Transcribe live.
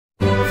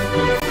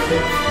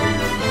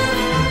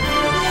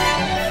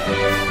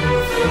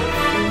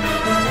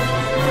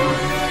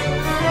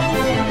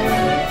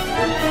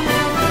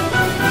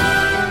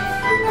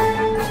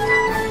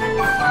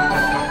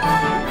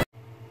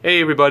Hey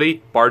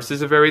everybody, Bart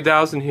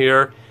Predateles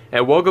here,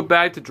 and welcome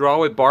back to Draw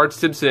with Bart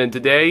Simpson.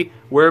 Today,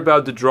 we're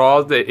about to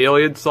draw the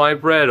Alien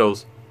Slime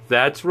Predatele.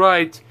 That's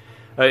right,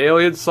 an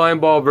alien slime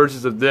ball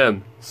versions of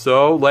them.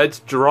 So, let's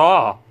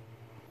draw!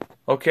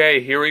 Okay,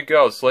 here we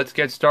go, so let's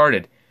get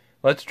started.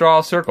 Let's draw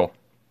a circle.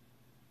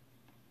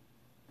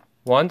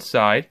 One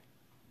side,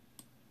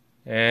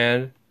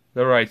 and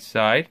the right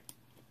side.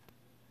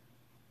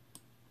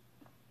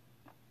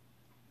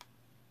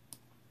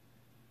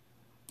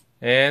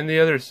 And the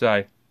other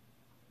side.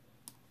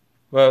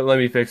 Well, let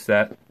me fix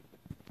that.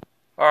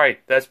 Alright,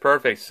 that's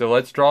perfect. So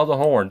let's draw the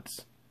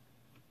horns.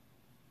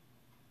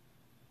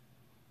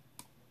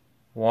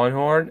 One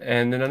horn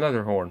and then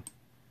another horn.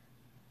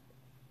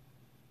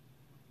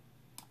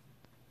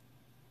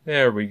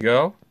 There we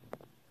go.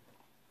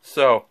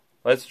 So,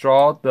 let's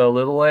draw the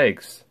little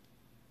legs.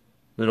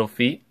 Little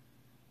feet.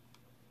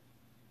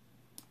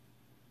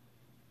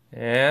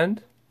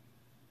 And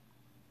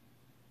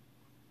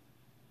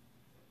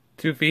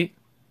 2 feet.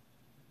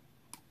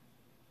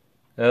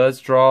 Now let's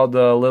draw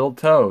the little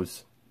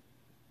toes,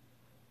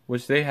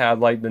 which they have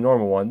like the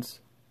normal ones.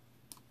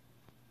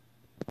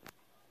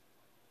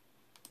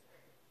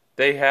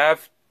 They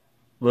have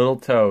little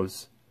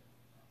toes.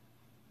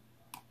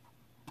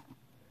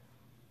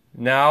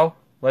 Now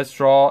let's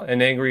draw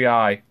an angry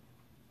eye.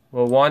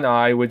 Well, one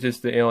eye, which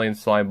is the alien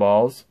slime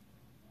balls,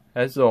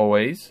 as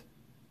always.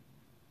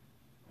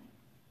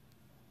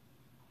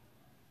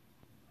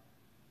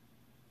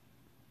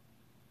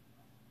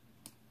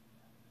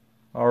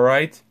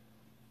 Alright,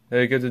 now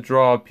you get to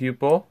draw a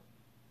pupil,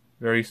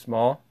 very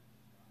small.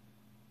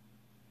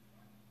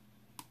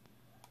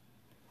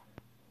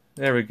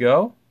 There we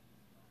go.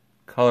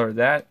 Color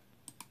that.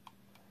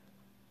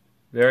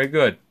 Very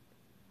good.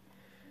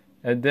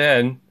 And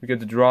then we get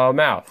to draw a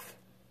mouth.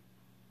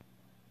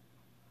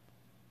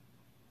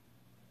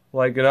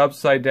 Like an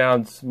upside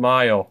down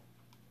smile.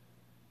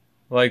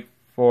 Like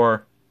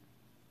for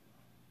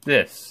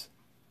this.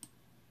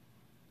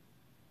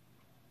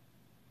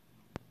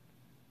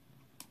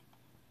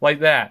 Like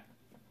that.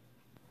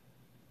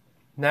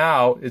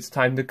 Now it's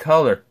time to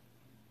color.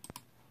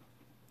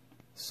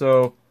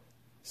 So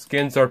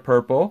skins are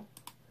purple,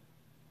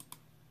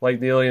 like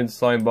the alien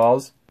slime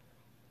balls,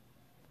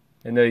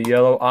 and a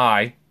yellow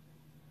eye.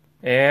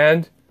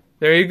 And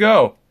there you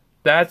go.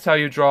 That's how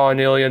you draw an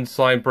alien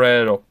slime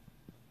predatel.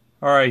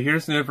 Alright,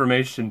 here's some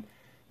information.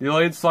 The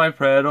alien slime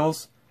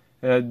predatels,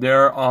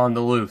 they're on the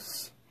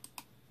loose.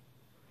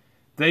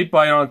 They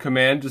bite on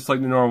command just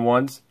like the normal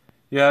ones.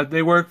 Yeah,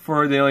 they work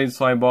for the alien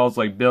slime balls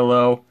like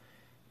Billow.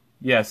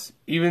 Yes,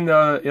 even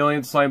the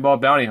alien slime ball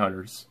bounty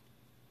hunters.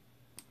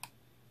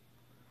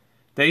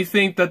 They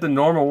think that the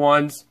normal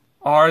ones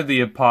are the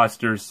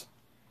imposters.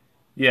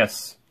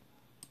 Yes.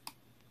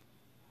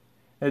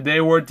 And they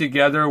work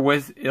together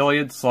with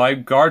alien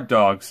slime guard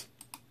dogs.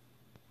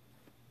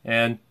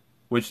 And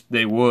which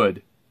they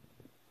would.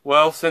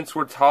 Well, since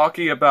we're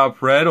talking about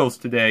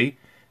predatels today,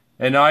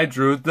 and I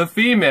drew the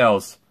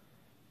females.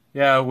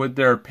 Yeah, with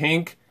their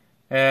pink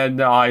and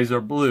the eyes are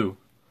blue.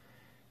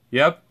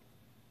 Yep.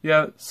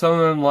 Yeah, some of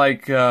them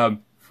like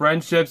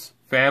friendships,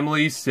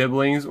 family,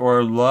 siblings,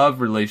 or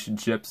love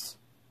relationships.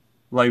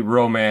 Like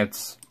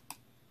romance.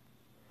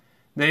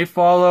 They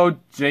follow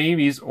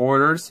Jamie's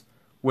orders,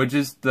 which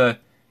is the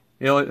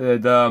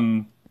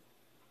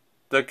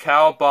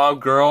cow bomb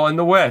girl in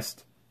the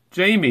West.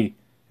 Jamie.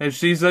 And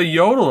she's a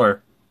yodeler.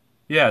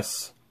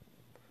 Yes.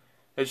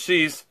 And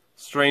she's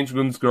Strange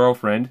Boom's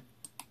girlfriend.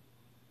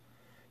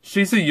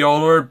 She's a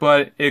yodeler,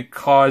 but it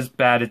caused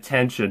bad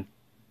attention.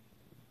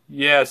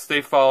 Yes,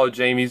 they follow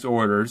Jamie's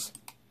orders.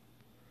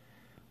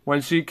 When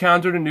she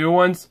encountered the new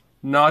ones,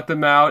 knocked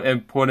them out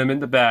and put them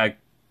in the bag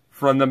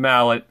from the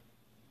mallet.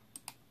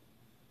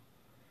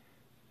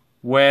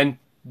 When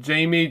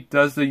Jamie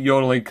does the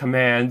yodeling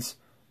commands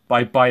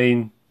by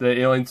biting the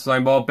alien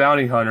slime ball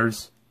bounty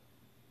hunters,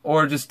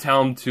 or just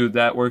tell them to,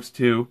 that works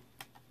too.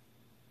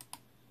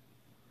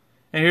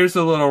 And here's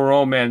a little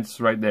romance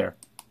right there.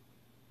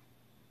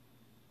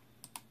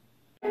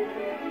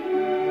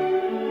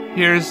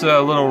 Here's a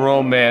little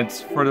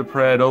romance for the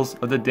Predateles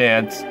of the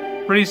dance.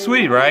 Pretty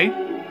sweet, right?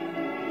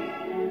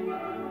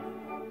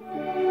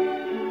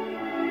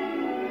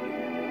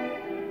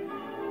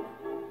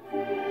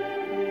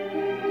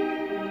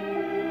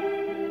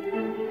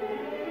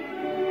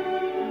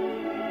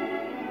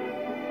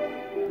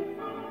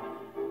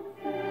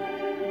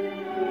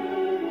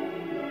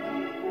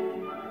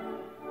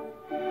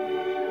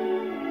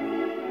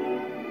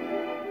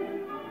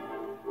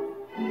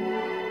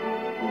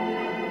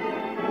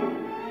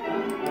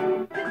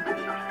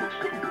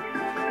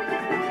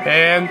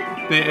 And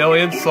the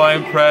Alien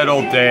Slime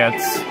Predatele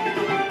dance.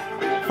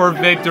 For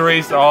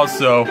victories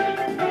also.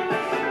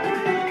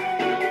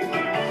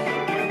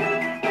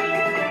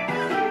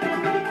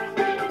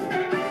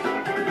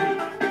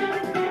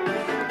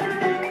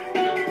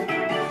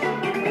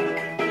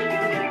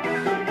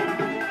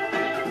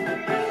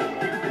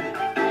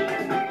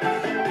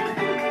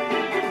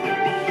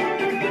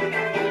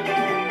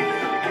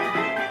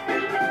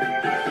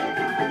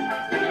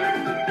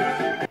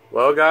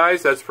 Well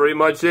guys, that's pretty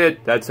much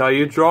it. That's how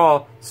you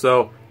draw.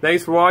 So,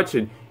 thanks for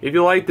watching. If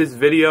you like this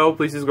video,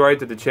 please subscribe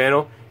to the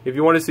channel. If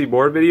you want to see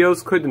more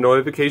videos, click the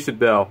notification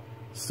bell.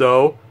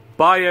 So,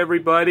 bye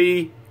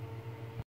everybody!